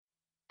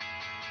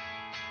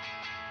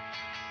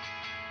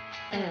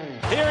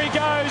Here he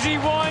goes, he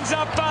winds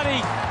up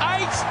Buddy. 8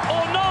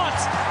 or not?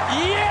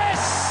 Yes!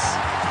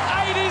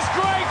 8 is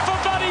great for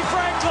Buddy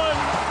Franklin.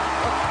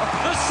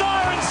 The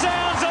siren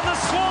sounds and the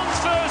Swans'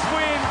 first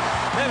win.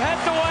 They've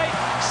had to wait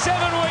 7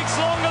 weeks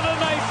longer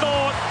than they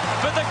thought,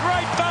 but the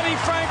great Buddy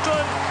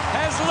Franklin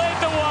has led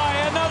the way.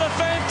 Another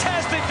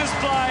fantastic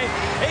display.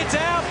 It's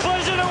our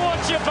pleasure to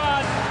watch you,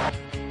 Bud.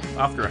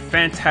 After a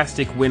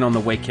fantastic win on the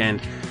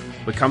weekend,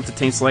 we come to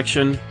team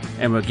selection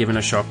and we're given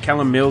a shock.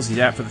 Callum Mills is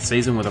out for the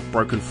season with a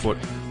broken foot.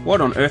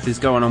 What on earth is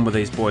going on with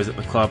these boys at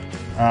the club?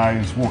 He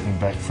was walking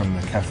back from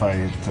the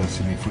cafe at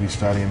Sydney Footy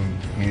Stadium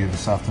here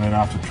this afternoon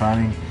after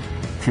training,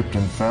 tripped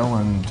and fell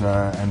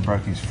and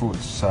broke his foot.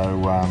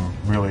 So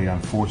really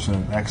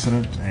unfortunate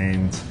accident,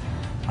 and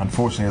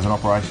unfortunately has an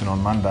operation on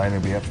Monday and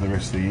he'll be out for the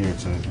rest of the year.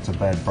 It's a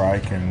bad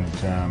break and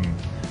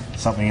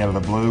something out of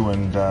the blue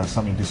and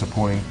something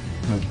disappointing.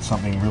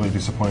 Something really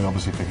disappointing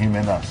obviously for him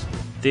and us.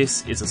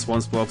 This is the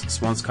Swans Blog's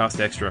SwansCast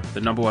Extra,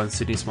 the #1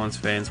 Sydney Swans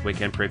fans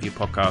weekend preview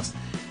podcast.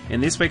 In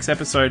this week's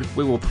episode,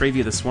 we will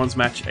preview the Swans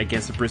match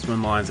against the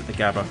Brisbane Lions at the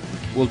Gabba.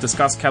 We'll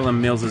discuss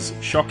Callum Mills'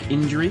 shock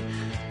injury.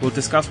 We'll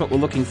discuss what we're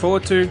looking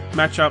forward to,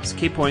 matchups,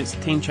 key points,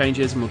 team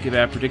changes, and we'll give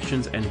our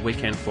predictions and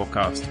weekend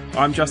forecast.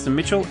 I'm Justin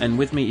Mitchell, and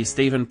with me is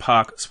Stephen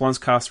Park,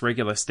 SwansCast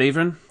regular.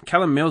 Stephen,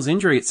 Callum Mills'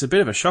 injury, it's a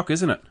bit of a shock,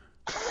 isn't it?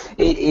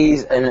 It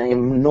is an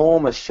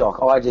enormous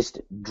shock. I just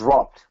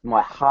dropped,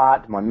 my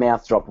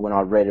mouth dropped when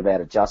I read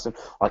about it, Justin.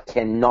 I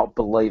cannot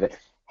believe it.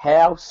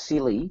 How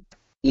silly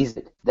is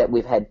it that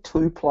we've had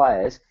 2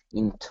 players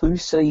in 2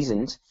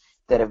 seasons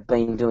that have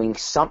been doing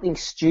something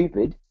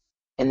stupid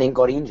and then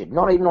got injured?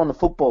 Not even on the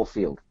football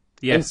field.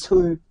 Yes.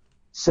 And 2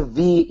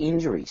 severe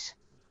injuries.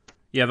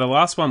 Yeah, the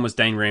last one was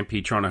Dane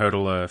Rampey trying to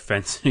hurdle a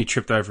fence and he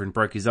tripped over and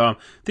broke his arm.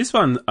 This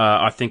one,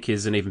 I think,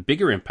 is an even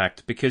bigger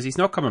impact because he's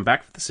not coming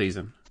back for the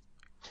season.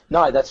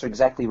 No, that's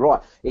exactly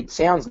right. It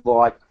sounds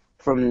like,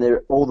 from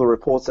all the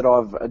reports that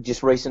I've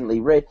just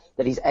recently read,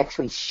 that he's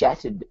actually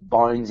shattered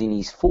bones in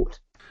his foot.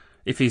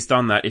 If he's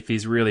done that, if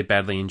he's really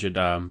badly injured,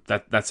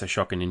 that's a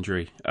shocking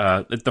injury.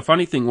 The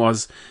funny thing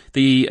was,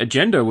 the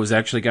agenda was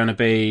actually going to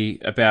be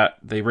about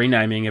the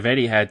renaming of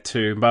Etihad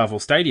to Marvel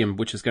Stadium,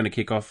 which is going to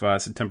kick off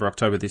September,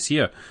 October this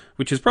year,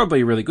 which is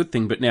probably a really good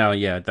thing. But now,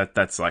 yeah,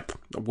 that's like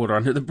water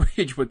under the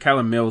bridge with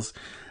Callum Mills.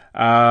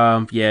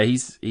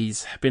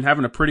 He's been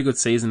having a pretty good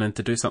season, and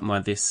to do something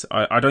like this,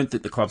 I don't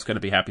think the club's going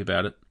to be happy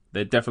about it.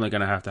 They're definitely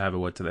going to have a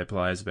word to their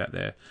players about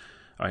their,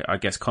 I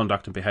guess,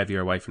 conduct and behaviour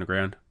away from the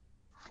ground.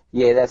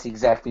 Yeah, that's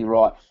exactly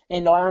right.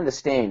 And I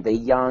understand they're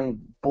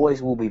young,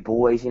 boys will be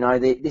boys, you know,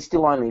 they're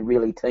still only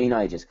really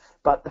teenagers.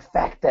 But the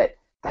fact that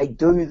they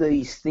do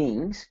these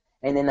things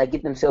and then they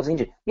get themselves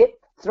injured, yep,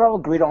 throw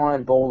a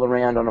gridiron ball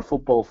around on a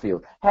football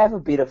field, have a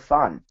bit of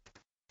fun.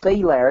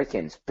 Be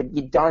larrikins, but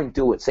you don't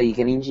do it so you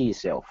can injure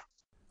yourself.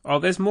 Oh,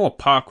 there's Moore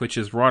Park, which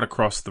is right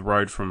across the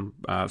road from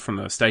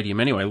the stadium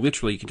anyway.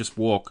 Literally, you can just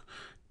walk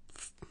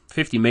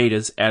 50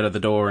 metres out of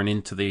the door and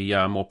into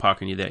the Moore Park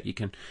and you're there. You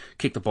can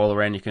kick the ball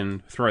around, you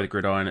can throw the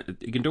gridiron,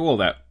 you can do all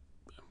that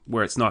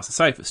where it's nice and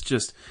safe. It's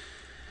just,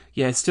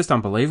 yeah, it's just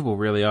unbelievable,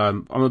 really.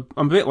 I'm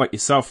a bit like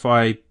yourself.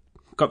 I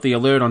got the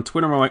alert on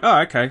Twitter and I'm like, oh,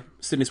 okay,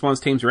 Sydney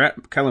Swans teams are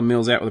out, Callum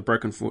Mills out with a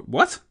broken foot.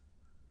 What?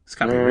 This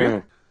can't be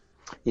real.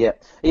 Yeah.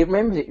 You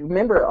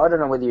remember, I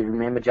don't know whether you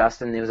remember,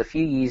 Justin, there was a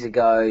few years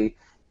ago,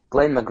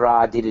 Glenn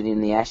McGrath did it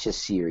in the Ashes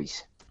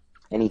series.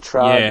 And he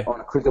tried on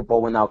a cricket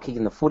ball when they were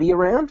kicking the footy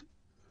around.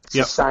 It's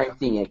the same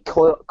thing. It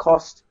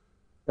cost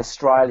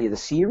Australia the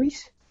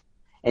series.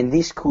 And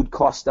this could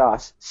cost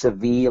us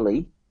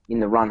severely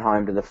in the run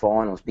home to the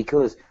finals.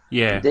 Because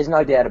there's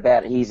no doubt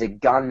about it, he's a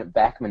gun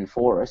backman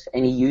for us.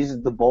 And he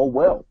uses the ball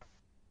well.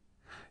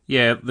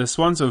 Yeah, the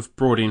Swans have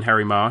brought in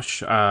Harry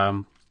Marsh.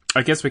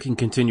 I guess we can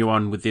continue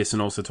on with this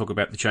and also talk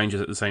about the changes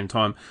at the same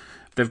time.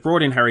 They've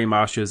brought in Harry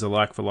Marsh as a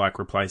like-for-like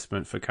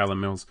replacement for Callum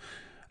Mills.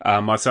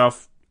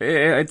 Myself,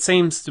 it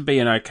seems to be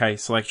an okay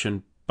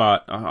selection,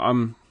 but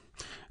kind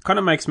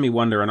of makes me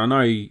wonder, and I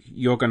know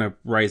you're going to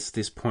raise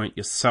this point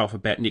yourself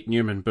about Nick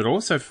Newman, but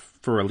also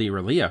for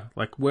Aliir.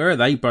 Like, where are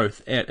they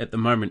both at the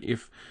moment?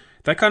 If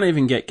they can't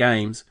even get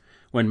games,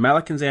 when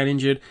Malikan's out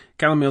injured,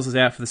 Callum Mills is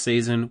out for the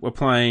season, we're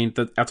playing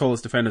our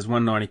tallest defender's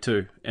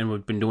 192, and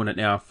we've been doing it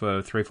now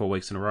for 3-4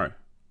 weeks in a row.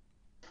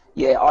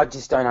 Yeah, I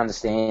just don't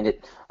understand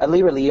it.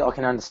 Aliir, I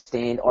can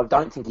understand. I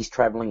don't think he's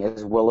travelling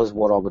as well as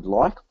what I would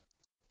like.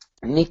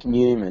 Nick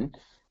Newman,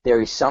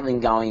 there is something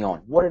going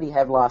on. What did he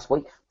have last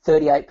week?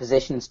 38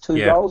 possessions,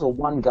 2 goals or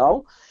 1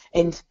 goal,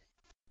 and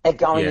are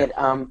going at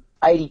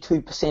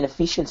 82%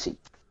 efficiency.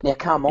 Now,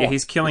 come on. Yeah,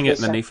 he's killing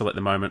it in the NEFL at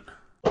the moment.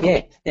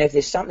 Yeah, now if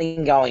there's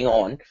something going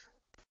on,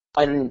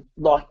 and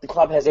like the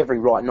club has every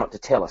right not to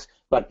tell us,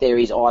 but there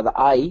is either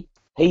A,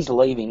 he's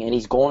leaving and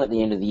he's gone at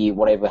the end of the year,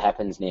 whatever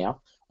happens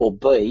now, or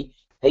B,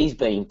 he's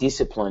being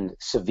disciplined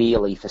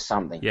severely for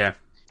something.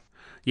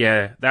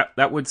 Yeah,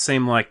 that would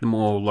seem like the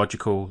more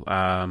logical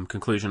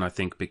conclusion, I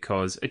think,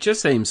 because it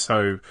just seems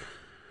so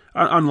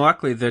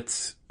unlikely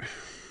that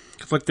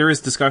like there is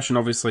discussion,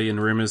 obviously, in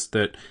rumours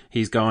that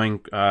he's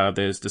going.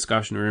 There's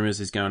discussion, rumours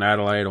he's going to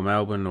Adelaide or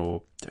Melbourne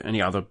or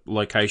any other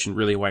location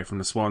really away from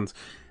the Swans.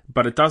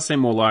 But it does seem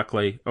more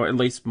likely, or at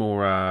least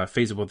more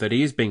feasible, that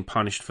he is being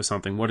punished for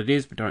something. What it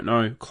is, we don't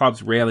know.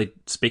 Clubs rarely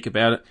speak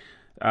about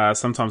it.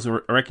 Sometimes I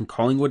reckon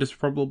Collingwood is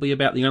probably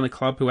about the only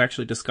club who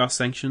actually discuss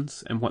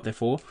sanctions and what they're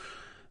for.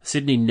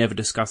 Sydney never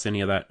discuss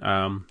any of that.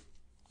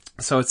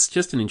 So it's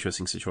just an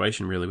interesting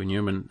situation, really, with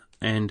Newman.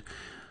 And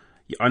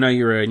I know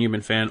you're a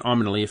Newman fan.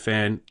 I'm an Aliir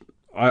fan.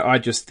 I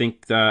just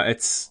think that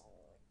it's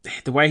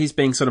the way he's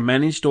being sort of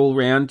managed all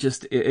round.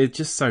 It's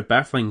just so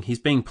baffling. He's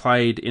being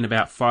played in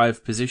about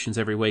 5 positions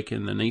every week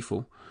in the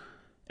NEFL,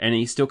 and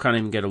he still can't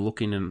even get a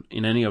look in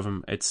any of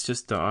them. It's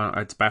just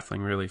it's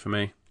baffling, really, for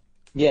me.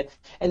 Yeah,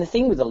 and the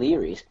thing with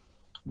Aliir is,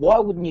 why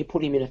wouldn't you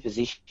put him in a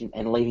position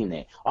and leave him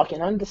there? I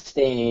can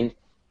understand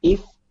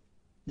if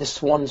the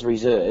Swans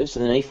reserves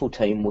and the NEFL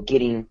team were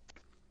getting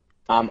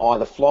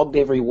either flogged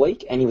every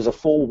week and he was a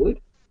forward,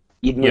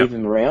 you'd move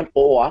him around,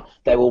 or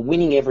they were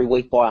winning every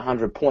week by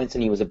 100 points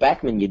and he was a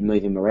backman, you'd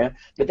move him around.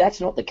 But that's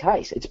not the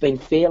case. It's been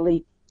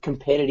fairly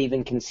competitive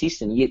and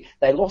consistent.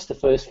 They lost the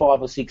first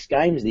 5 or 6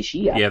 games this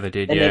year. Yeah, they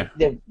did,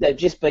 and they've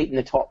just beaten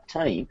the top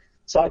team.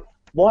 So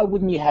why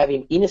wouldn't you have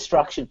him in a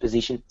structured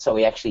position so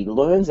he actually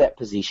learns that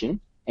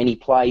position and he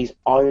plays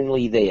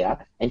only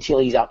there until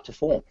he's up to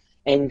form?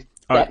 And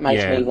that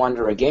makes me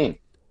wonder again.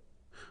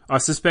 I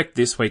suspect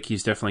this week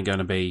he's definitely going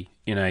to be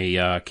in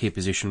a key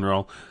position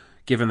role,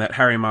 given that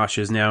Harry Marsh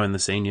is now in the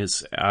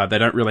seniors. They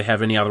don't really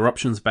have any other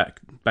options back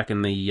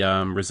in the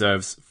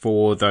reserves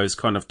for those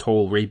kind of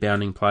tall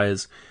rebounding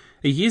players.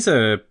 He is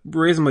a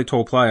reasonably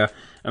tall player,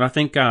 and I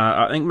think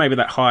maybe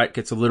that height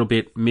gets a little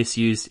bit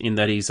misused in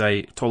that he's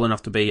tall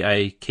enough to be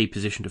a key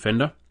position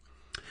defender,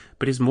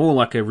 but he's more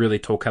like a really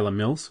tall Callum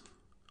Mills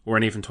or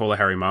an even taller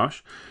Harry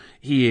Marsh.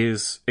 He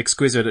is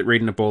exquisite at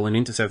reading the ball and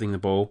intercepting the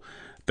ball,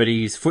 but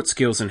his foot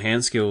skills and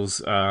hand skills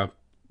are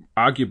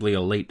arguably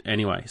elite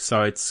anyway.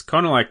 So it's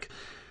kind of like,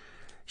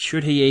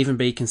 should he even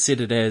be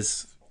considered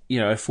as,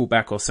 a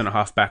fullback or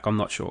centre-half back? I'm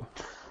not sure.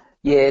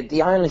 Yeah,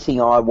 the only thing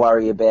I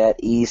worry about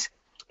is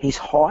his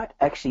height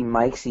actually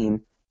makes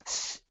him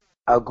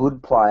a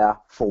good player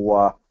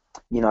for,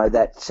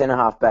 that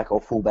centre-half back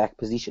or fullback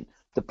position.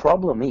 The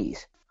problem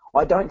is,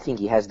 I don't think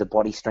he has the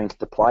body strength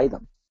to play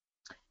them.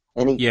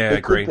 And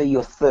he could be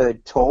your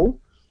third tall,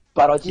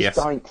 but I just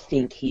don't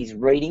think his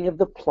reading of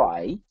the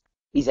play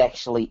is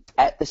actually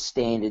at the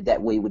standard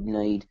that we would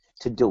need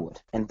to do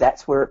it. And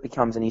that's where it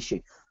becomes an issue.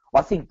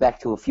 I think back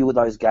to a few of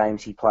those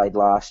games he played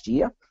last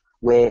year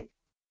where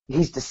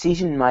his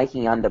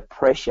decision-making under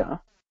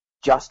pressure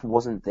just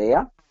wasn't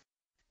there.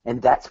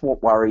 And that's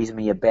what worries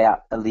me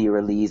about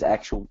Aliir's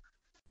actual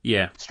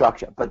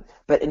structure. But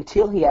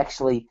until he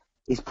actually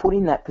is put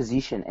in that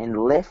position and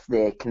left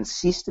there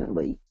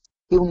consistently,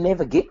 he'll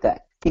never get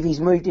that. If he's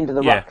moved into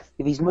the ruck,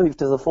 if he's moved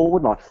to the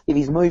forward line, if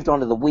he's moved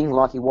onto the wing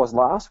like he was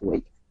last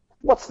week,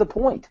 what's the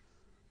point?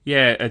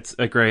 Yeah, it's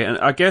agree. And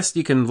I guess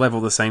you can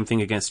level the same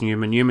thing against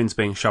Newman. Newman's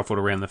being shuffled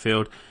around the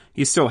field.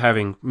 He's still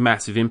having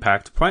massive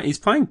impact. He's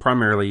playing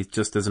primarily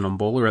just as an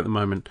on-baller at the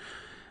moment.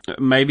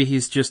 Maybe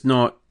he's just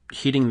not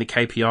hitting the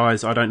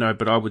KPIs. I don't know,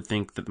 but I would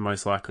think that the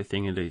most likely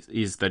thing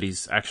is that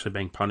he's actually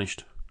being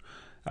punished.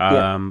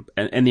 And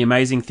the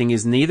amazing thing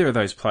is neither of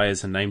those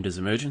players are named as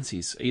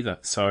emergencies either.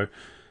 So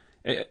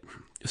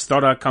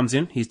Stoddart comes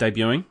in, he's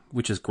debuting,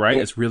 which is great.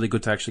 It's really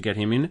good to actually get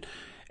him in.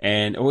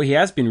 And he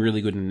has been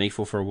really good in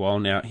NEFL for a while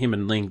now. Him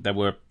and Ling, they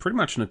were pretty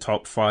much in the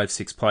top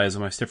 5-6 players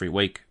almost every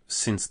week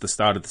since the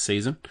start of the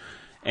season.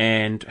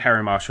 And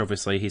Harry Marsh,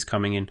 obviously, he's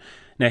coming in.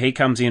 Now, he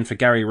comes in for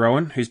Gary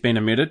Rowan, who's been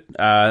omitted.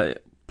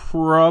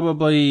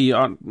 Probably,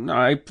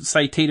 I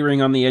say, teetering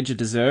on the edge of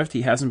deserved.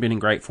 He hasn't been in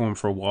great form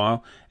for a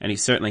while, and he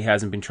certainly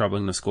hasn't been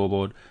troubling the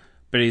scoreboard.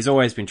 But he's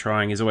always been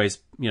trying. He's always,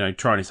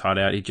 trying his heart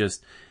out. He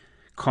just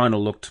kind of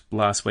looked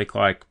last week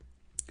like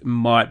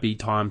might be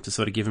time to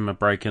sort of give him a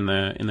break in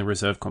the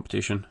reserve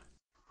competition.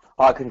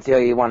 I can tell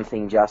you one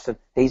thing, Justin.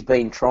 He's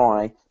been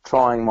trying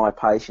my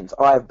patience.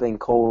 I have been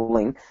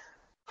calling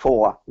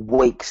for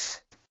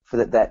weeks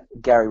for that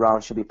Gary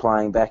Rowan should be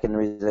playing back in the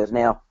reserves.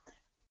 Now,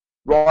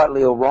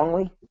 rightly or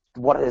wrongly,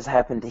 what has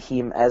happened to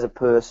him as a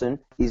person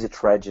is a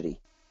tragedy.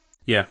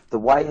 Yeah. The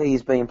way he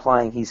has been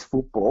playing his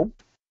football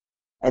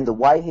and the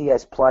way he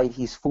has played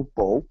his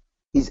football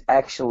is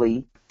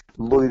actually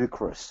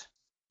ludicrous.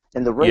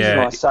 And the reason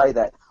I say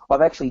that,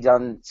 I've actually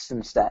done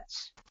some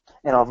stats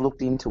and I've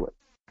looked into it.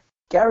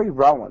 Gary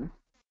Rowan,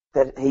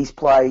 that he's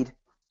played,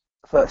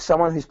 for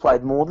someone who's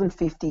played more than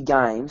 50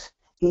 games,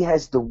 he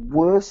has the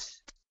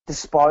worst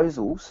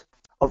disposals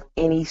of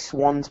any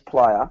Swans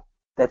player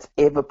that's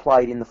ever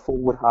played in the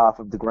forward half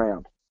of the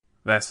ground.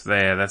 That's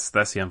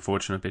the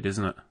unfortunate bit,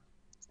 isn't it?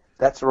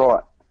 That's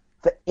right.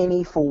 For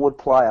any forward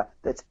player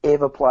that's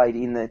ever played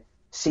in the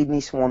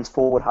Sydney Swans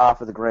forward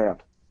half of the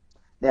ground.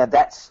 Now,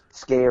 that's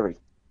scary.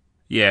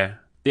 Yeah.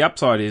 The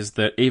upside is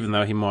that even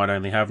though he might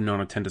only have 9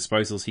 or 10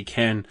 disposals, he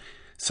can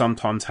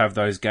sometimes have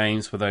those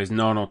games where those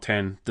 9 or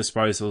 10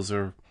 disposals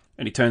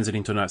and he turns it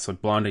into an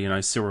absolute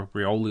blinder, Cyril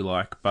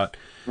Rioli-like. But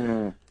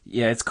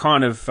Yeah, it's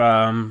kind of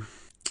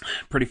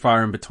pretty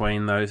far in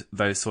between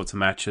those sorts of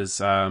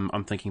matches.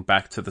 I'm thinking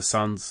back to the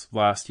Suns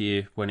last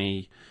year when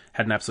he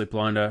had an absolute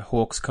blinder.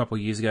 Hawks a couple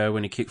of years ago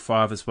when he kicked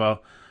 5 as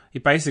well. He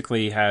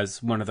basically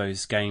has one of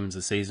those games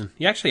a season.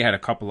 He actually had a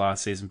couple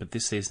last season, but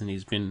this season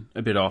he's been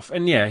a bit off.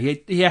 And yeah,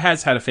 he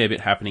has had a fair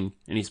bit happening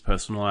in his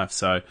personal life.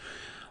 So,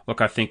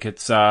 look, I think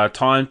it's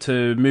time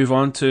to move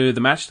on to the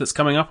match that's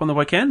coming up on the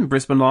weekend,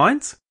 Brisbane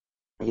Lions.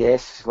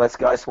 Yes, let's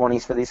go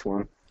Swannies for this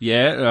one.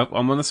 Yeah,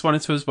 I'm on the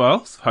Swanies as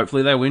well.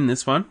 Hopefully they win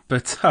this one.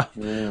 But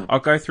I'll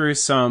go through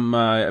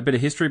a bit of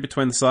history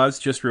between the sides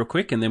just real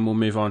quick, and then we'll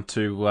move on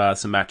to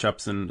some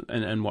matchups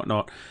and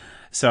whatnot.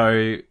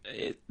 So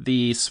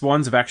the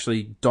Swans have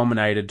actually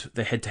dominated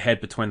the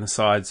head-to-head between the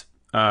sides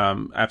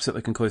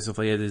absolutely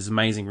conclusively. It is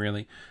amazing,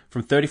 really.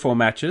 From 34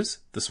 matches,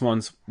 the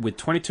Swans with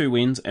 22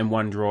 wins and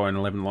 1 draw and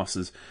 11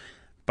 losses.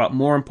 But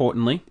more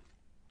importantly,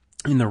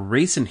 in the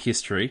recent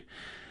history,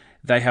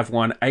 they have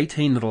won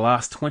 18 of the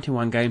last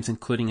 21 games,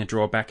 including a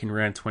draw back in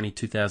round 20,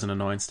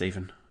 2009,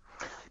 Stephen.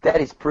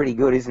 That is pretty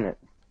good, isn't it?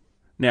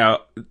 Now,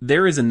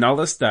 there is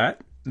another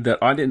stat that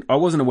I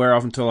wasn't aware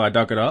of until I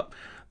dug it up.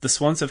 The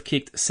Swans have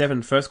kicked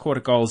 7 first-quarter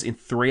goals in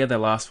 3 of their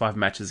last 5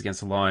 matches against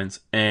the Lions,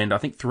 and I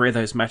think 3 of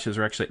those matches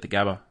are actually at the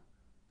Gabba.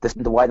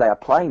 The way they are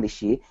playing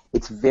this year,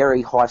 it's a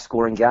very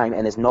high-scoring game,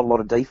 and there's not a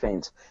lot of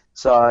defence.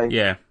 So,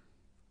 yeah.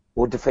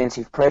 Or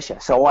defensive pressure.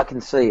 So I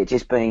can see it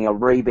just being a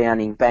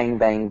rebounding bang,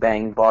 bang,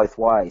 bang both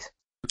ways.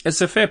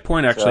 It's a fair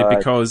point, actually,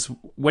 because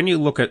when you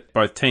look at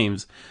both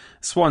teams,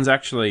 Swans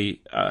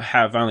actually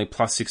have only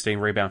plus 16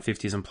 rebound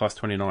 50s and plus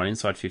 29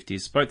 inside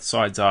 50s. Both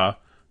sides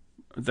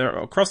they're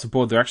across the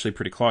board, they're actually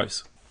pretty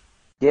close.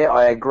 Yeah,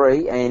 I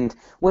agree. And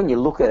when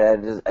you look at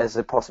it as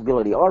a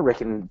possibility, I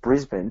reckon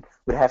Brisbane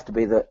would have to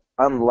be the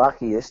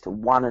unluckiest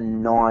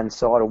 1-9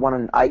 side, or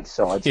 1-8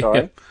 side,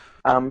 sorry.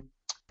 Yeah.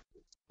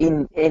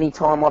 In any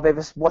time I've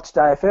ever watched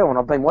AFL, and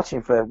I've been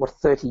watching for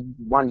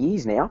 31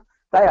 years now,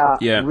 they are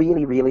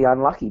really, really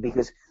unlucky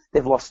because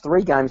they've lost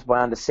 3 games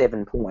by under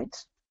 7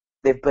 points.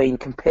 They've been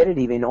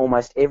competitive in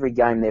almost every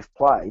game they've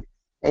played,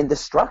 and the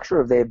structure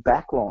of their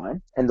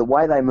backline and the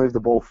way they move the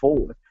ball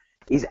forward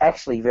is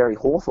actually very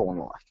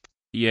Hawthorn-like.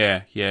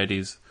 Yeah, it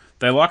is.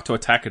 They like to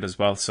attack it as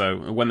well,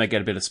 so when they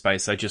get a bit of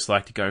space, they just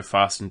like to go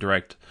fast and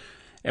direct.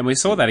 And we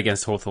saw that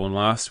against Hawthorn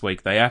last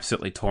week. They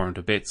absolutely tore them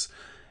to bits.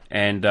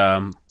 And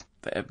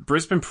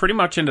Brisbane pretty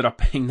much ended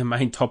up being the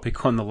main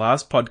topic on the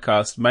last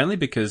podcast, mainly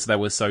because they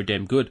were so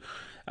damn good.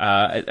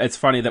 It's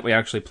funny that we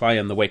actually play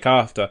them the week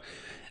after.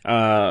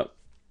 A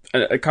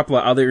couple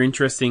of other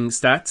interesting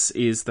stats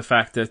is the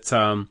fact that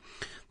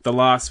the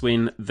last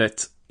win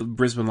that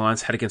Brisbane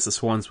Lions had against the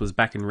Swans was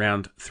back in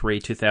round 3,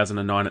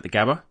 2009 at the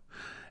Gabba.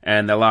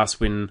 And their last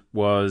win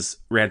was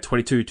round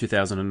 22,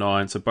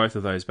 2009. So both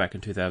of those back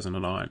in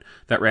 2009.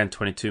 That round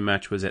 22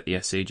 match was at the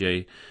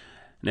SCG.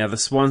 Now, the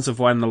Swans have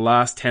won the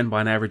last 10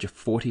 by an average of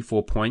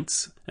 44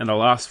 points, and the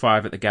last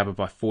 5 at the Gabba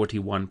by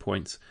 41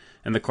 points.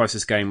 And the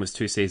closest game was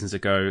 2 seasons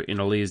ago in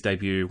Aliir's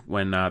debut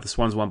when the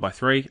Swans won by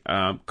 3.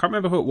 Can't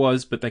remember who it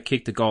was, but they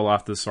kicked a goal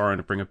after the siren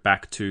to bring it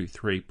back to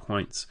 3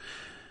 points.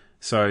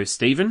 So,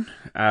 Stephen,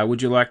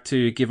 would you like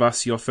to give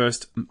us your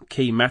first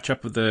key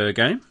matchup of the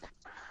game?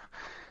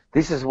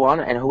 This is one,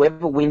 and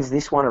whoever wins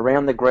this one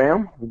around the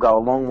ground will go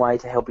a long way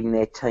to helping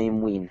their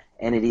team win.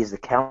 And it is the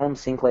Callum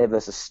Sinclair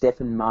versus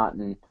Stephen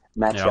Martin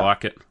matchup. Yeah, I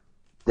like it.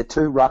 The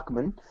 2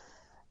 ruckmen.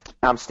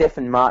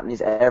 Stephen Martin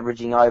is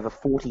averaging over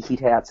 40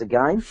 hit-outs a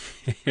game.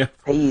 Yep.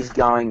 He is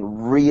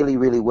going really,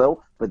 really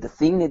well. But the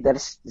thing that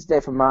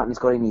Stephen Martin's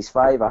got in his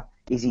favour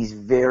is he's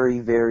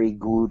very, very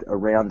good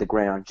around the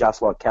ground,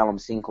 just like Callum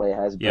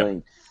Sinclair has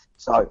been.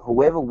 So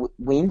whoever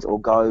wins or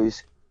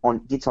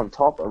gets on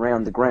top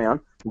around the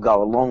ground will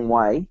go a long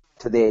way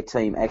to their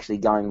team actually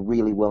going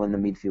really well in the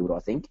midfield, I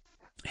think.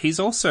 He's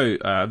also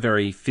a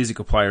very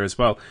physical player as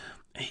well.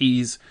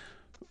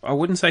 I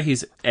wouldn't say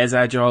he's as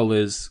agile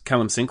as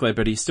Callum Sinclair,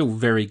 but he's still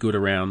very good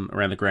around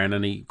the ground,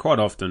 and he quite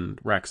often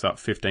racks up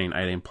 15,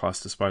 18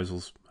 plus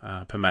disposals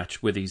per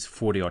match with his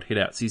 40-odd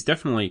hit-outs. He's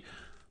definitely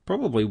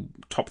probably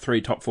top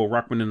 3, top 4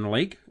 ruckman in the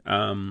league,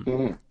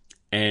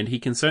 and he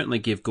can certainly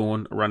give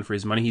Gawn a run for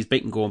his money. He's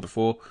beaten Gawn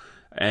before,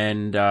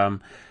 and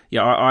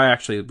I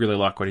actually really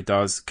like what he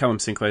does. Callum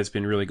Sinclair's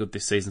been really good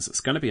this season, so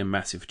it's going to be a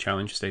massive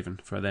challenge,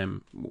 Stephen, for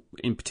them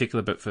in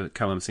particular, but for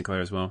Callum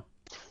Sinclair as well.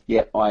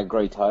 Yeah, I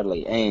agree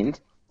totally, and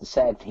the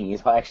sad thing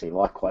is I actually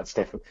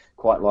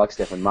quite like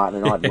Stephen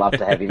Martin, and I'd love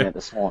to have him at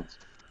the Swans.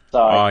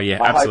 So absolutely.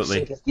 I hope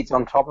Sinclair gets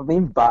on top of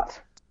him, but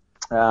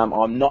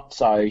I'm not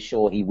so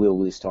sure he will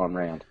this time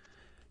round.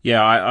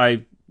 Yeah,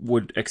 I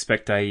would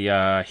expect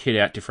a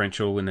hit-out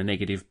differential in the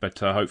negative, but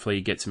hopefully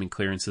he gets some in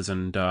clearances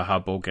and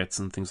hard ball gets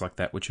and things like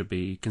that, which would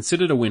be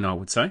considered a win, I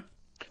would say.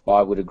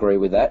 I would agree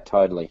with that,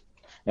 totally.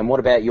 And what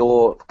about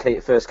your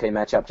first key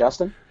matchup,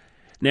 Justin?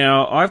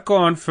 Now, I've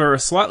gone for a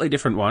slightly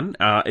different one.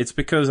 It's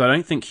because I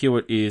don't think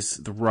Hewitt is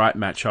the right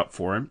matchup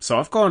for him. So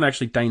I've gone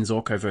actually Dane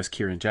Zorko versus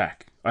Kieran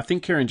Jack. I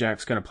think Kieran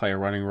Jack's going to play a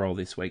running role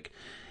this week.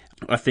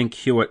 I think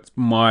Hewitt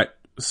might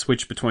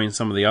switch between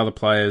some of the other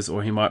players,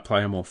 or he might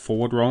play a more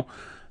forward role.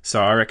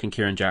 So I reckon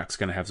Kieran Jack's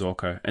going to have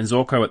Zorko. And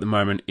Zorko at the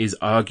moment is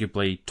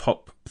arguably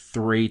top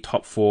 3,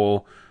 top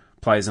 4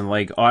 players in the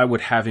league. I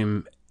would have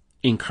him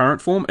in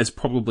current form as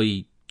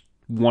probably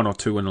 1 or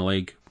 2 in the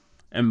league.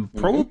 And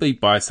probably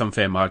by some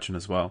fair margin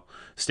as well.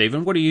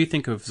 Stephen, what do you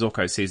think of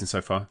Zorko's season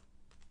so far?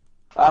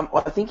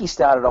 I think he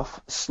started off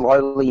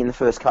slowly in the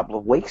first couple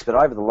of weeks, but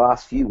over the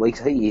last few weeks,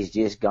 he is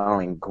just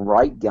going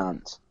great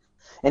guns.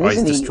 And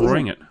he's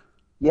destroying it.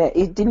 Yeah,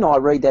 didn't I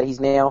read that he's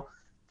now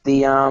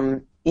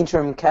the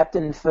interim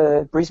captain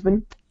for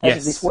Brisbane as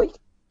of this week?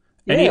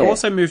 And he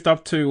also moved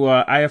up to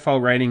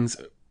AFL ratings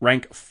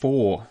rank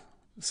 4.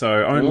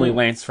 So only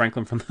Lance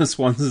Franklin from the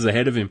Swans is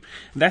ahead of him.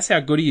 That's how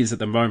good he is at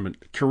the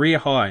moment. Career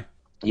high.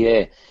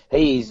 Yeah,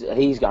 he's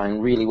going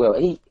really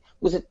well.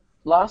 Was it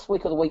last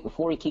week or the week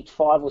before he kicked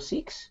 5 or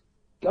 6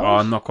 goals? Oh,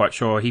 I'm not quite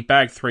sure. He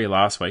bagged 3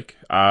 last week.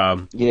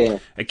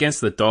 Against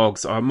the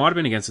Dogs. It might have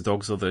been against the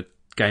Dogs or the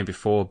game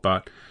before,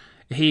 but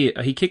he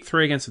kicked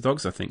 3 against the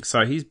Dogs, I think.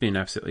 So he's been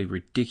absolutely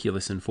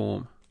ridiculous in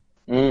form.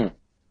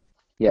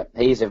 Yeah,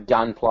 he's a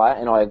gun player,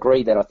 and I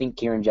agree that I think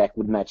Kieran Jack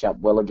would match up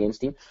well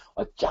against him.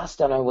 I just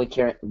don't know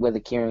whether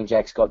Kieran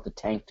Jack's got the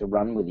tank to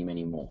run with him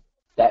anymore.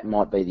 That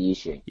might be the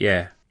issue.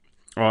 Yeah.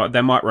 Well,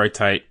 they might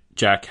rotate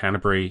Jack,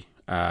 Hanbury,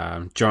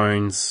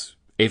 Jones,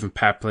 even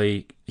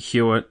Papley,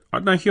 Hewitt. I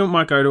don't know, Hewitt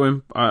might go to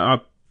him.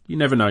 You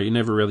never know. You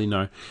never really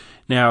know.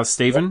 Now,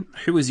 Stephen,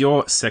 who was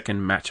your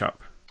second matchup?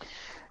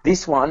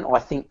 This one, I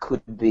think,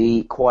 could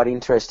be quite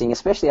interesting,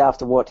 especially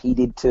after what he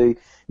did to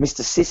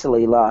Mr.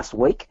 Sicily last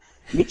week.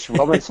 Mitch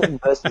Robinson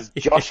versus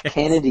Josh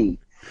Kennedy.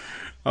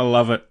 I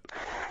love it.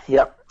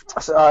 Yep.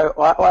 So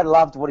I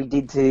loved what he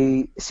did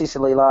to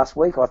Sicily last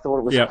week. I thought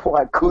it was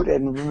quite good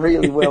and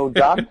really well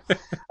done.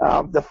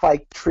 The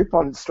fake trip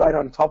straight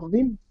on top of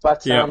him.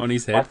 But on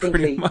his head,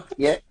 pretty much.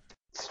 Yeah,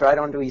 straight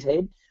onto his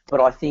head.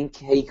 But I think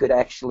he could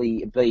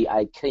actually be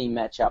a key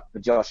matchup for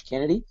Josh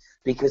Kennedy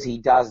because he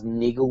does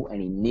niggle and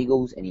he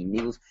niggles and he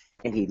niggles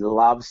and he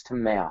loves to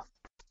mouth.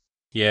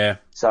 Yeah.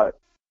 So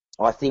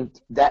I think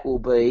that will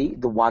be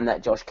the one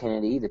that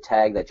the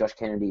tag that Josh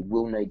Kennedy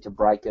will need to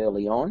break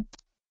early on,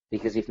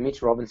 because if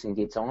Mitch Robinson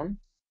gets on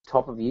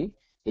top of you,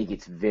 he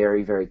gets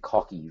very, very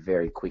cocky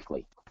very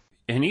quickly.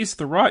 And he's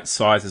the right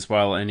size as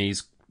well, and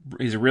he's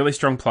a really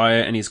strong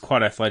player, and he's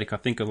quite athletic. I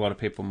think a lot of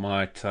people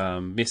might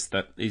miss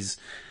that.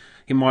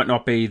 He might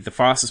not be the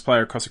fastest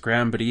player across the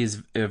ground, but he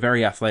is a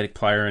very athletic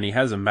player, and he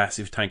has a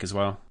massive tank as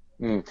well.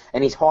 And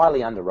he's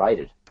highly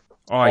underrated.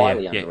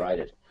 Highly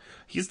underrated.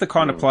 He's the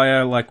kind of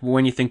player, like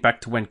when you think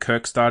back to when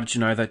Kirk started,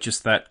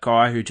 that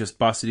guy who just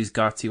busted his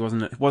guts. He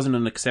wasn't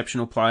an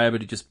exceptional player, but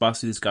he just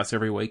busted his guts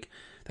every week.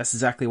 That's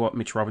exactly what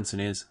Mitch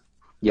Robinson is.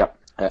 Yep.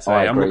 So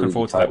I'm looking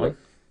forward to that one.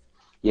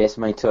 Yes,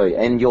 me too.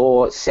 And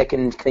your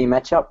second key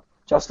matchup,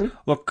 Justin?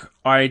 Look,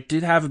 I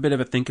did have a bit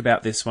of a think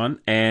about this one,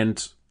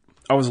 and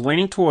I was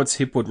leaning towards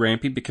Hipwood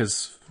Rampy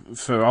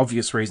for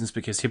obvious reasons,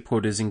 because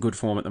Hipwood is in good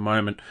form at the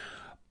moment.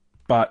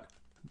 But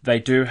they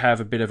do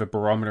have a bit of a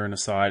barometer in the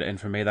side, and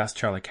for me, that's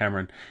Charlie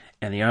Cameron.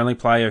 And the only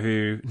player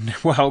who,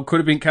 could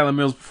have been Callum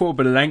Mills before,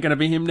 but it ain't going to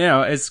be him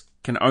now,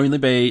 can only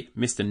be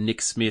Mr.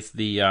 Nick Smith,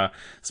 the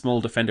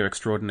small defender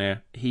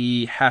extraordinaire.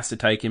 He has to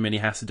take him, and he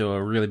has to do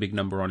a really big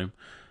number on him.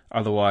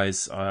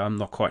 Otherwise, I'm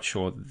not quite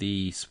sure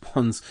the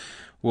Swans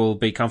will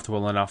be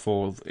comfortable enough,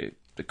 or it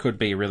could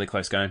be a really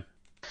close game.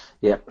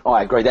 Yeah,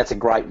 I agree. That's a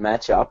great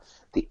matchup.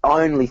 The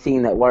only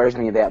thing that worries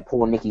me about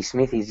poor Nicky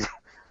Smith is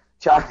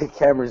Charlie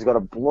Cameron's got a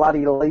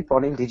bloody leap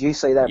on him. Did you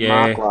see that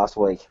mark last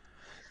week?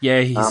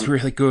 Yeah, he's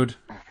really good.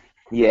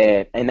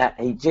 Yeah, and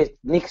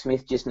Nick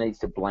Smith just needs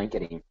to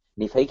blanket him.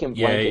 And if he can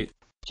blanket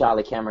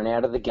Charlie Cameron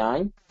out of the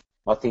game,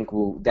 I think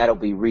that'll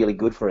be really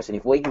good for us. And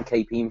if we can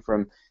keep him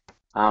from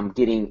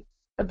getting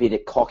a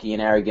bit cocky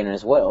and arrogant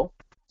as well,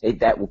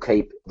 that will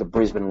keep the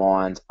Brisbane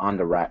Lions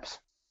under wraps.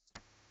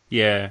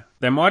 Yeah,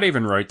 they might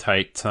even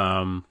rotate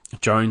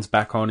Jones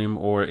back on him,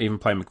 or even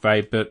play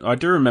McVeigh. But I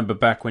do remember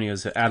back when he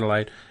was at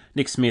Adelaide,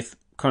 Nick Smith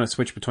kind of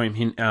switched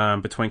between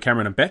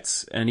Cameron and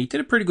Betts, and he did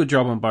a pretty good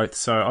job on both.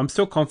 So I'm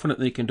still confident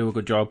that he can do a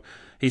good job.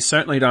 He's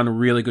certainly done a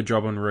really good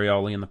job on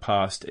Rioli in the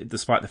past,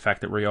 despite the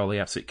fact that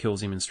Rioli absolutely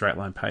kills him in straight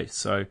line pace.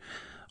 So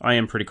I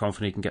am pretty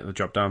confident he can get the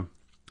job done.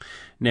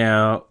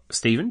 Now,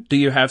 Stephen, do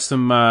you have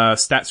some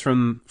stats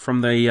from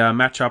the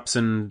matchups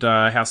and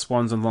how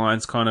Swans and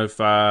Lions kind of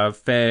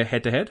fare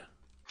head to head?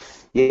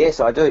 Yes,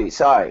 I do.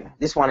 So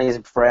this one is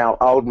for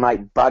our old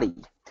mate Buddy.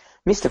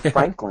 Mr.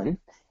 Franklin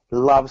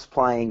loves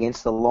playing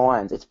against the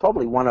Lions. It's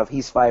probably one of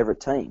his favourite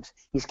teams.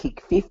 He's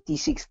kicked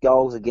 56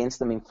 goals against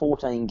them in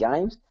 14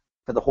 games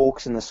for the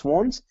Hawks and the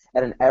Swans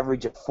at an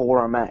average of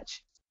 4 a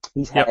match.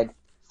 He's had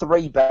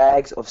 3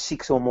 bags of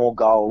 6 or more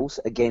goals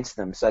against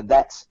them. So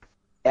that's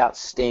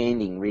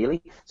outstanding,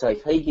 really. So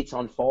if he gets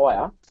on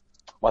fire,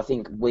 I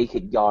think we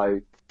could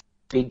go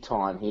big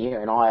time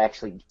here. And I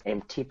actually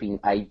am tipping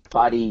a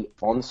Buddy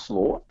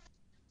onslaught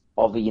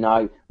of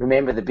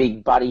remember the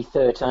big Buddy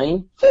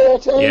 13?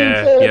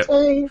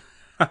 13!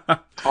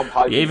 I'm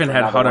hoping you even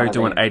had Hutto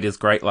doing 8 8 is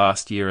great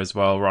last year as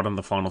well, right on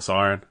the final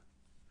siren.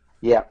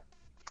 Yeah.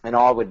 And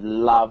I would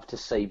love to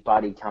see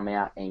Buddy come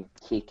out and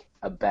kick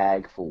a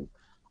bag full.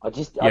 I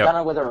don't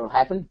know whether it'll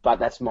happen, but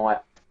that's my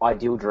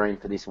ideal dream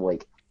for this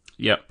week.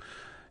 Yep.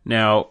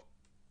 Now,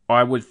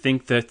 I would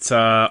think that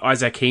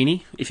Isaac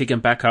Heaney, if he can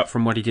back up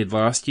from what he did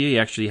last year, he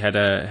actually had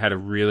a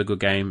really good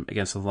game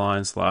against the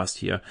Lions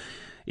last year.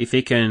 If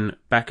he can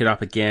back it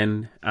up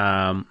again,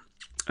 and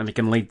he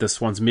can lead the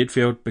Swans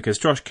midfield, because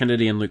Josh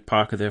Kennedy and Luke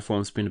Parker, their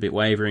form's been a bit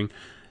wavering.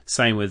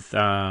 Same with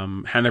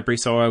Hanbury,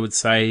 so I would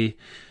say,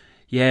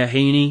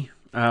 Heaney.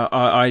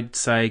 I'd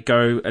say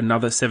go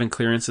another 7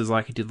 clearances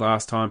like he did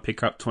last time,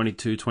 pick up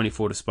 22,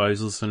 24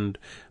 disposals, and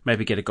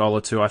maybe get a goal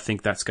or two. I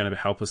think that's going to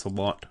help us a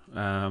lot.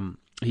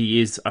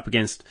 He is up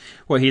against,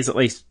 he is at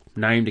least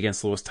named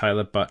against Lewis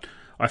Taylor, but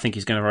I think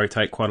he's going to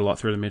rotate quite a lot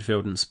through the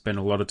midfield and spend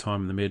a lot of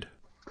time in the mid.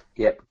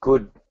 Yep,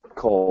 good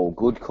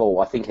call.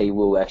 I think he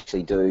will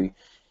actually do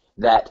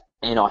that,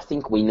 and I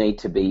think we need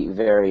to be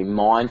very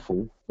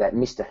mindful that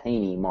Mr.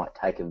 Heaney might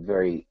take a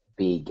very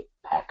big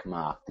pack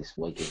mark this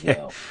week as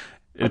well.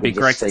 It'd be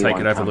great to take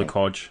it over Luke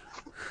Hodge.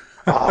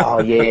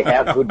 Oh,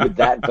 yeah, how good would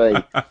that be?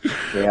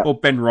 Yeah. Or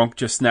Ben Ronk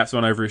just snaps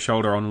one over his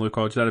shoulder on Luke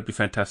Hodge. That'd be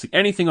fantastic.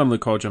 Anything on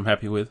Luke Hodge I'm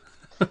happy with.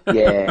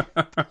 Yeah,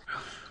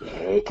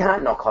 you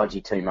can't knock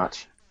Hodgie too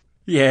much.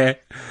 Yeah.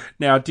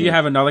 Now, do you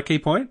have another key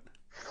point?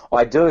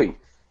 I do.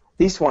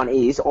 This one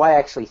is, I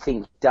actually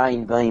think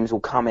Dane Beams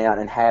will come out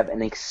and have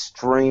an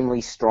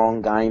extremely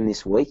strong game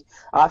this week.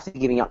 After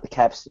giving up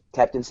the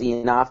captaincy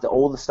and after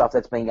all the stuff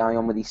that's been going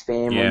on with his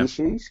family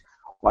issues,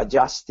 I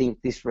just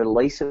think this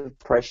release of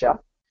pressure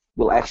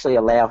will actually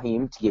allow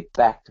him to get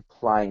back to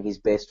playing his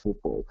best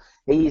football.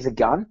 He is a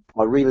gun.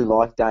 I really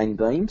like Dane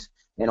Beams,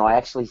 and I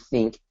actually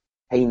think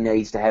he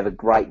needs to have a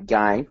great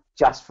game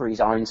just for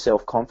his own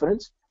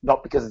self-confidence,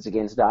 not because it's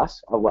against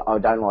us. I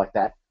don't like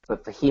that.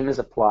 But for him as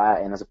a player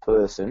and as a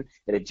person,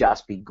 it'd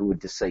just be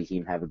good to see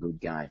him have a good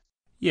game.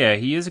 Yeah,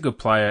 he is a good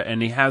player,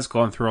 and he has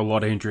gone through a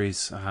lot of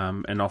injuries,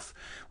 and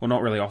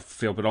not really off the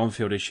field, but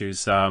on-field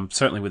issues,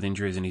 certainly with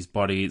injuries in his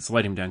body. It's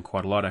let him down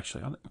quite a lot,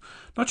 actually. I'm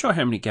not sure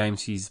how many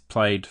games he's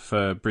played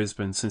for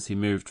Brisbane since he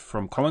moved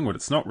from Collingwood.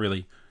 It's not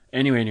really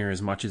anywhere near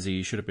as much as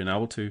he should have been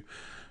able to.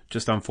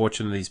 Just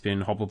unfortunately, he's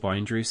been hobbled by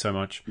injuries so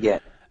much. Yeah.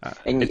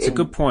 It's a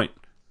good point.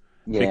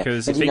 Yeah.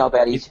 Because keep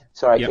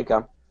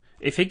going.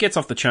 If he gets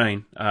off the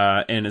chain,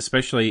 and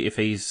especially if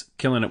he's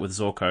killing it with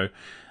Zorko,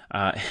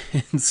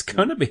 it's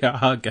going to be a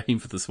hard game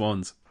for the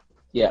Swans.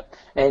 Yeah,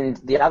 and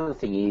the other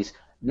thing is,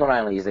 not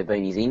only has there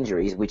been his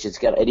injuries, which it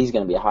is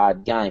going to be a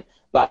hard game,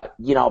 but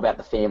you know about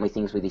the family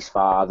things with his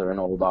father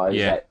and all those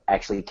that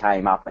actually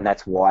came up, and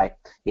that's why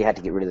he had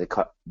to get rid of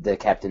the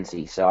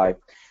captaincy. So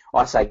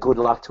I say good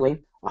luck to him.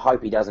 I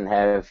hope he doesn't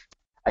have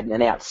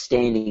an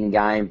outstanding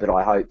game, but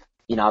I hope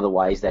in other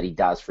ways that he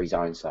does for his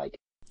own sake.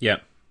 Yeah,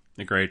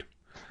 agreed.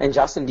 And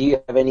Justin, do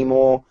you have any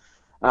more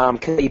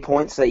key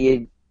points that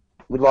you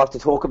would like to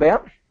talk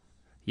about?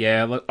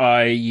 Yeah, look,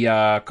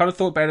 I kind of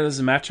thought about it as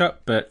a matchup,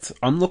 but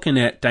I'm looking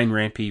at Dane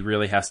Rampy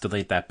really has to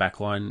lead that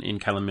backline in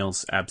Callum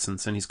Mills'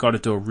 absence, and he's got to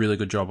do a really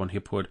good job on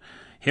Hipwood.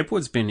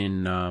 Hipwood's been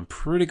in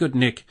pretty good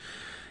nick.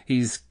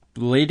 He's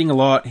leading a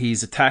lot,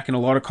 he's attacking a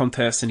lot of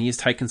contests, and he's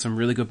taken some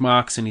really good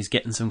marks, and he's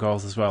getting some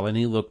goals as well, and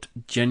he looked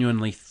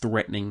genuinely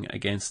threatening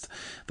against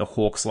the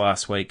Hawks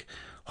last week.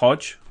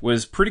 Hodge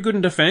was pretty good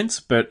in defence,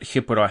 but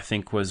Hipwood, I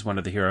think, was one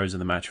of the heroes of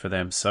the match for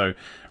them. So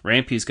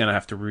Rampy's going to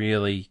have to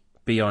really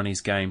be on his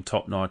game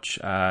top-notch.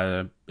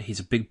 He's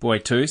a big boy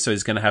too, so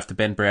he's going to have to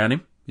Ben Brown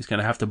him. He's going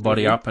to have to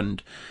body up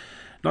and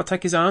not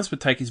take his arms,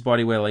 but take his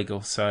body where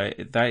legal. So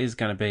that is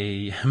going to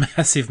be a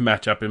massive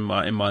matchup in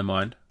my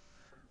mind.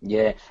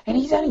 Yeah, and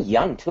he's only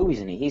young too,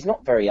 isn't he? He's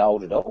not very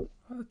old at all.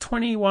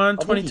 21,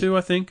 22,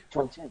 I think.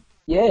 22.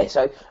 Yeah,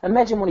 so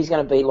imagine what he's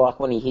going to be like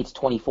when he hits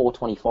 24,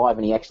 25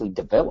 and he actually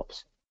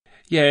develops.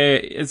 Yeah,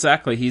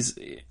 exactly. He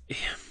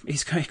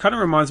kind of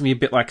reminds me a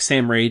bit like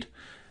Sam Reid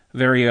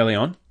very early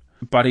on,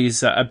 but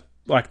he's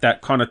like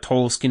that kind of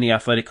tall, skinny,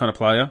 athletic kind of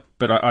player.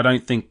 But I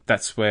don't think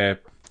that's where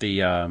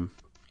the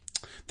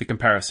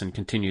comparison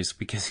continues,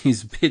 because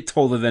he's a bit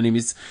taller than him.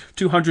 He's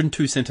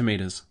 202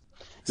 centimeters,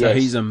 so yes,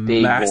 he's a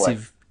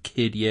massive boy.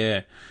 kid.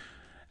 Yeah,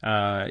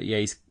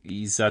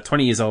 he's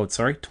 20 years old.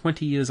 Sorry,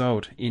 20 years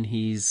old in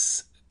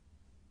his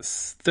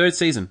third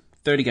season,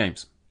 30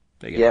 games.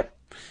 There you go. Yep.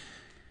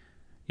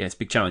 Yeah, it's a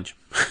big challenge.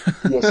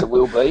 Yes, it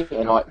will be,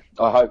 and I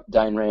hope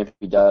Dane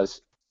Rampy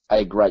does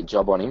a great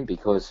job on him,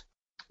 because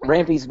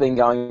Rampy's been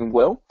going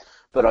well,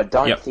 but I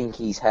don't think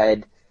he's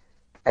had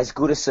as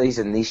good a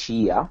season this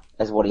year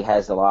as what he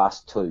has the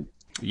last two.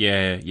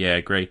 Yeah,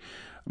 agree.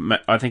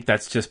 I think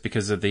that's just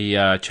because of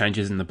the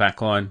changes in the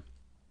back line.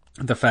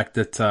 The fact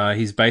that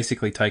he's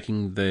basically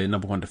taking the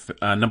number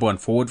one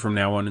forward from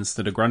now on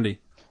instead of Grundy.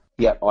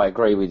 Yeah, I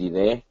agree with you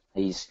there.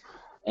 He's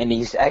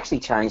actually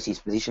changed his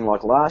position.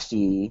 Like last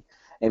year,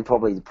 and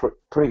probably the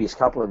previous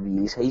couple of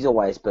years, he's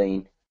always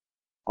been,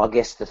 I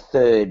guess, the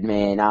third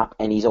man up,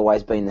 and he's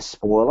always been the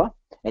spoiler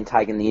and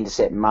taken the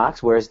intercept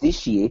marks. Whereas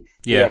this year,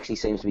 he actually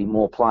seems to be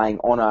more playing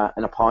on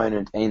an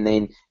opponent, and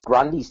then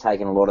Grundy's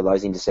taken a lot of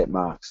those intercept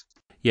marks.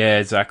 Yeah,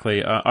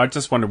 exactly. I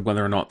just wondered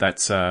whether or not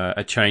that's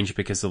a change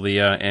because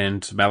Aliir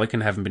and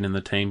Malikan haven't been in the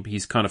team.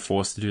 He's kind of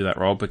forced to do that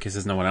role because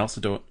there's no one else to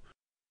do it.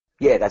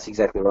 Yeah, that's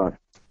exactly right.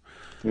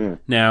 Mm.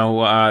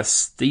 Now,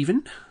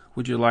 Stephen,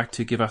 would you like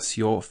to give us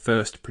your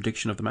first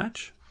prediction of the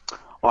match?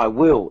 I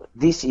will.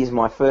 This is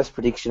my first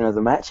prediction of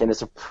the match, and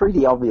it's a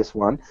pretty obvious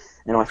one.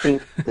 And I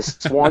think the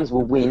Swans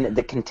will win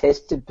the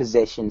contested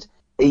possessions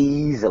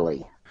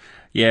easily.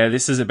 Yeah,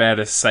 this is about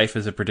as safe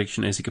as a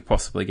prediction as you could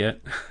possibly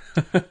get.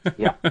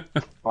 Yeah,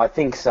 I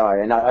think so.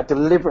 And I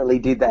deliberately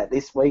did that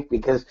this week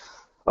because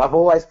I've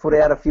always put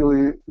out a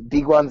few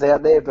big ones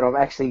out there, but I'm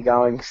actually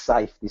going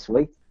safe this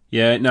week.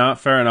 Yeah, no,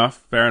 fair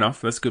enough.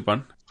 That's a good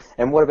one.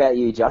 And what about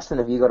you, Justin?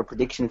 Have you got a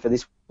prediction for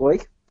this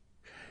week?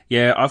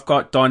 Yeah, I've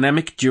got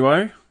dynamic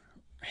duo,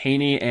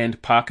 Heaney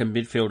and Parker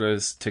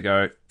midfielders to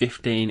go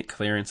 15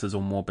 clearances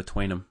or more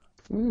between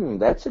them.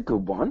 That's a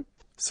good one.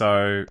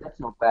 So that's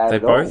not bad. They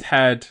at both all.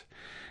 had.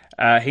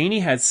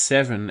 Heaney had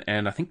 7,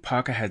 and I think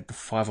Parker had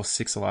 5 or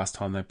 6 the last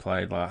time they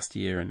played last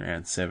year, and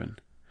around 7.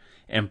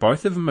 And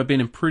both of them have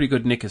been in pretty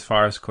good nick as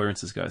far as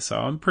clearances go. So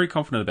I'm pretty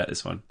confident about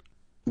this one.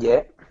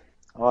 Yeah,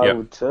 I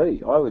would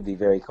too. I would be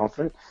very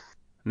confident.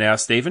 Now,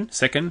 Stephen,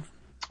 second.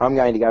 I'm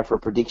going to go for a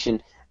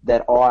prediction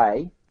that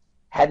I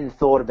hadn't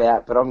thought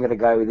about, but I'm going to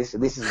go with this.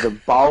 This is a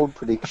bold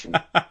prediction.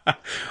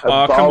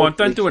 Come on,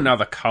 don't do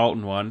another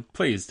Carlton one.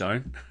 Please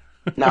don't.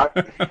 No,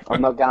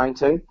 I'm not going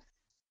to.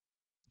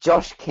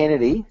 Josh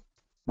Kennedy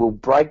will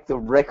break the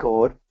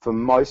record for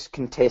most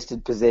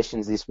contested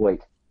possessions this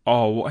week.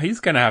 Oh, well, he's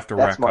going to have to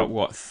rack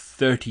up,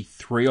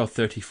 33 or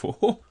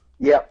 34?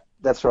 Yep,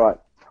 that's right.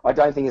 I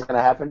don't think it's going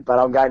to happen, but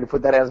I'm going to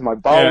put that as my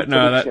bold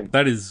prediction.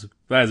 That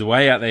is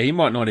way out there. He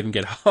might not even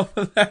get half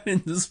of that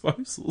in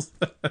disposals.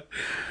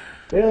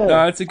 Yeah.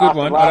 No, it's a good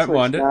one. I don't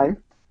mind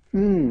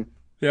it.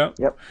 Yeah.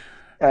 Yep.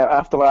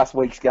 After last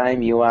week's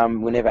game, you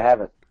will never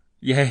have it.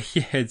 Yeah,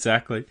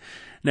 exactly.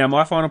 Now,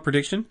 my final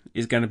prediction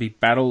is going to be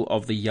Battle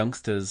of the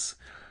Youngsters.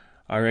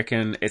 I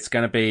reckon it's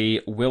going to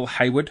be Will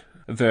Hayward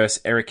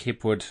versus Eric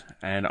Hipwood,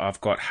 and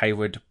I've got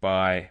Hayward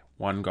by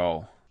 1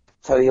 goal.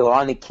 So he'll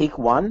only kick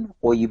one,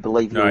 or you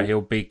believe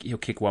he'll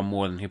kick one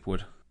more than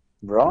Hipwood.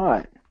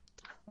 Right.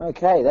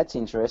 Okay, that's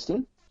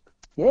interesting.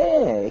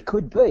 Yeah, it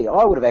could be.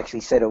 I would have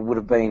actually said it would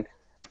have been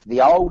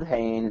the old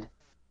hand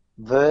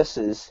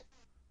versus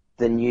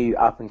the new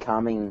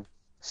up-and-coming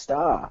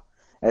star,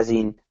 as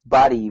in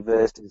Buddy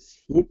versus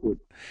Hipwood.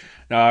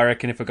 No, I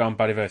reckon if we're going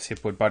Buddy versus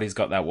Hipwood, Buddy's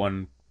got that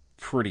one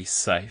pretty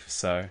safe,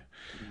 so...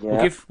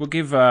 Yeah. We'll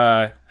give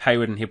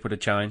Hayward and Hipwood a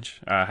challenge.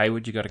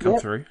 Hayward, you got to come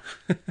through.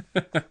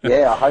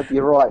 Yeah, I hope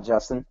you're right,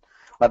 Justin.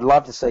 I'd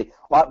love to see.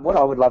 What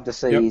I would love to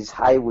see is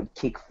Hayward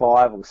kick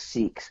 5 or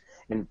 6,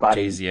 and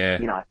Buddy,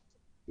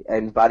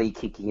 and Buddy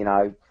kick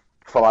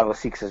 5 or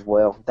 6 as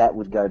well. That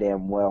would go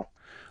down well.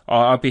 Oh,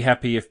 I'd be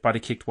happy if Buddy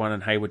kicked 1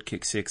 and Hayward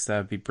kicked 6. That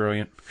would be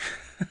brilliant.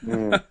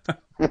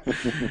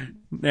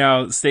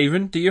 Now,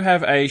 Stephen, do you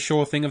have a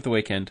sure thing of the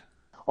weekend?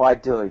 I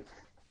do.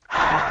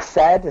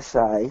 Sad to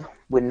say,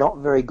 we're not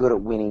very good at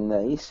winning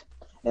these,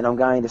 and I'm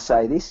going to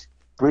say this: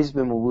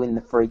 Brisbane will win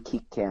the free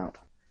kick count,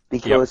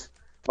 because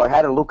I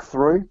had a look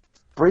through.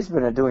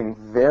 Brisbane are doing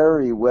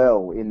very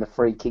well in the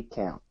free kick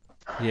count.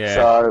 Yeah.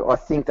 So I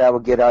think they will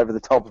get over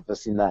the top of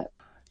us in that.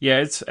 Yeah,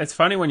 it's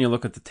funny when you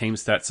look at the team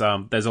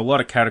stats. There's a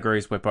lot of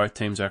categories where both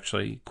teams are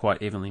actually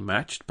quite evenly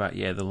matched, but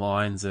yeah, the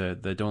Lions they're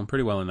doing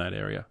pretty well in that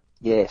area.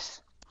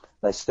 Yes,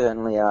 they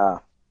certainly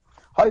are.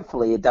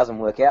 Hopefully it doesn't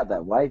work out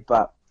that way,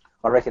 but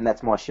I reckon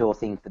that's my sure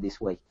thing for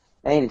this week.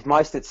 And it's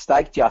most at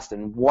stake,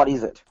 Justin. What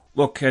is it?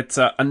 Look, it's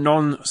a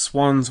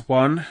non-Swans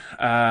one.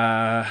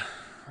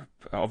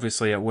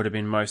 Obviously, it would have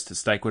been most at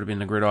stake would have been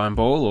the gridiron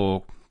ball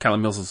or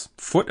Callum Mills'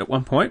 foot at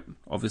one point.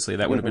 Obviously,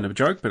 that would have been a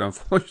joke, but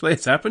unfortunately,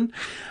 it's happened.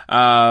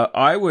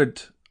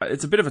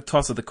 It's a bit of a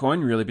toss of the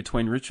coin, really,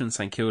 between Richmond,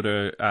 St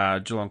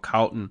Kilda, Geelong,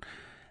 Carlton.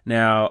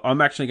 Now,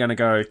 I'm actually going to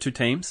go 2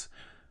 teams.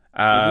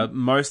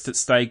 Most at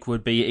stake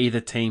would be either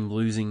team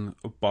losing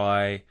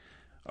by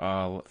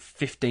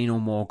 15 or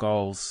more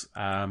goals.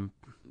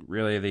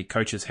 Really, the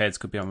coaches' heads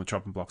could be on the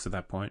chopping blocks at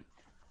that point,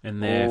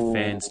 and their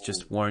fans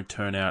just won't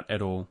turn out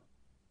at all.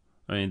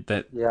 I mean,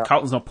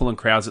 Carlton's not pulling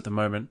crowds at the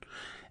moment,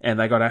 and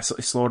they got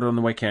absolutely slaughtered on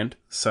the weekend,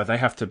 so they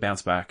have to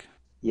bounce back.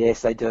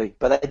 Yes, they do.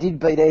 But they did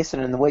beat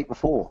Essendon the week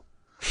before.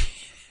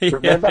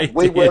 Remember?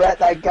 We were at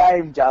that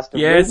game, Justin.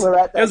 Yeah, it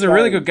was a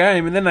really good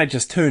game, and then they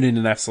just turned into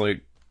an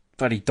absolute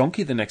bloody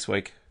donkey the next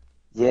week.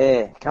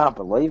 Yeah, can't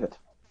believe it.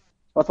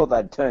 I thought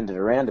they'd turned it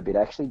around a bit,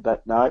 actually,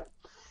 but no.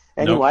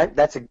 Anyway,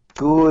 That's a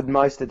good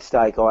most at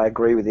stake. I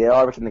agree with you.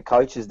 I reckon the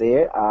coaches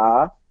there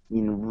are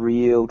in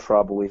real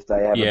trouble if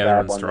they have a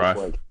bad one this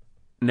week.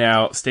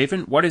 Now,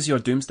 Stephen, what is your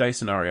doomsday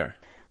scenario?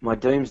 My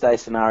doomsday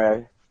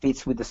scenario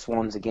fits with the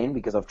Swans again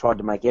because I've tried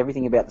to make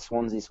everything about the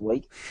Swans this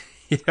week.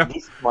 This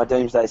is my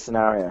doomsday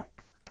scenario.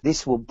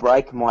 This will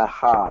break my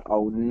heart. I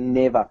will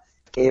never,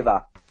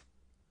 ever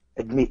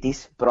admit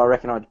this, but I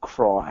reckon I'd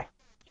cry.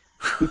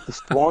 If the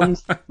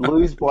Swans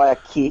lose by a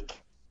kick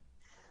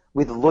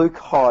with Luke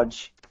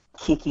Hodge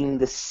kicking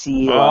the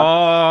sealer.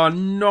 Oh,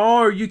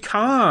 no, you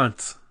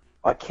can't.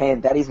 I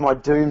can. That is my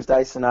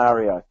doomsday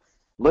scenario.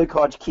 Luke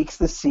Hodge kicks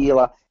the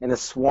sealer and the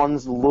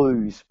Swans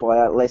lose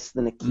by less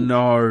than a kick.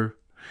 No,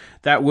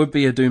 that would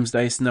be a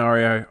doomsday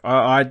scenario.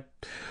 I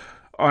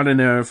don't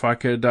know if I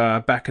could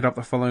back it up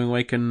the following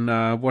week and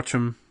watch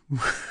them.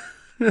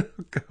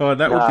 God,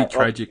 that would be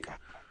tragic.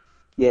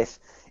 Yes,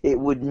 it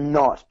would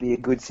not be a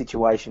good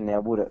situation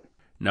now, would it?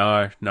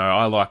 No,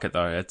 I like it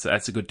though.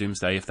 That's a good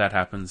doomsday if that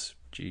happens.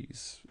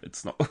 Jeez,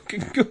 it's not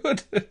looking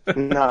good.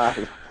 No,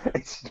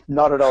 it's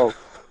not at all.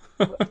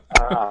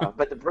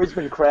 But the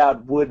Brisbane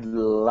crowd would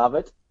love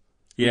it.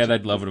 Yeah,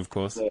 they'd love it, of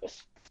course.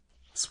 Yes.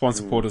 Swan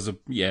supporters,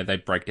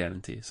 they'd break down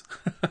in tears.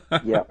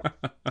 Yeah,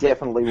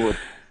 definitely would.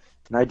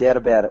 No doubt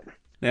about it.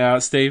 Now,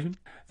 Stephen,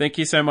 thank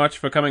you so much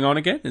for coming on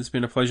again. It's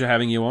been a pleasure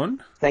having you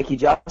on. Thank you,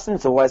 Justin.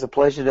 It's always a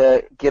pleasure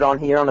to get on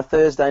here on a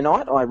Thursday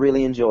night. I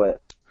really enjoy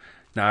it.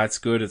 No, it's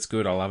good. It's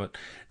good. I love it.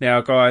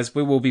 Now, guys,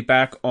 we will be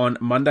back on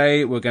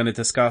Monday. We're going to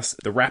discuss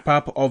the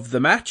wrap-up of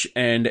the match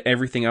and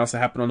everything else that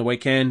happened on the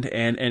weekend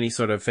and any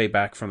sort of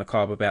feedback from the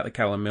club about the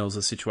Callum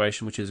Mills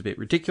situation, which is a bit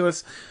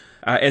ridiculous.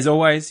 As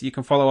always, you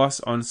can follow us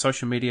on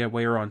social media.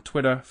 We're on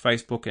Twitter,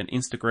 Facebook, and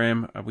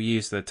Instagram. We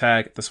use the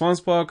tag The Swans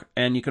Blog,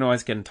 and you can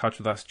always get in touch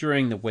with us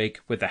during the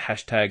week with the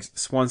hashtags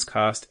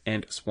SwansCast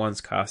and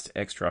SwansCast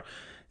Extra.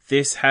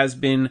 This has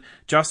been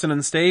Justin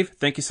and Steve.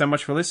 Thank you so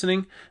much for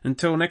listening.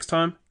 Until next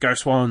time, go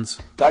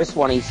Swans. Go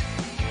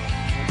Swannies.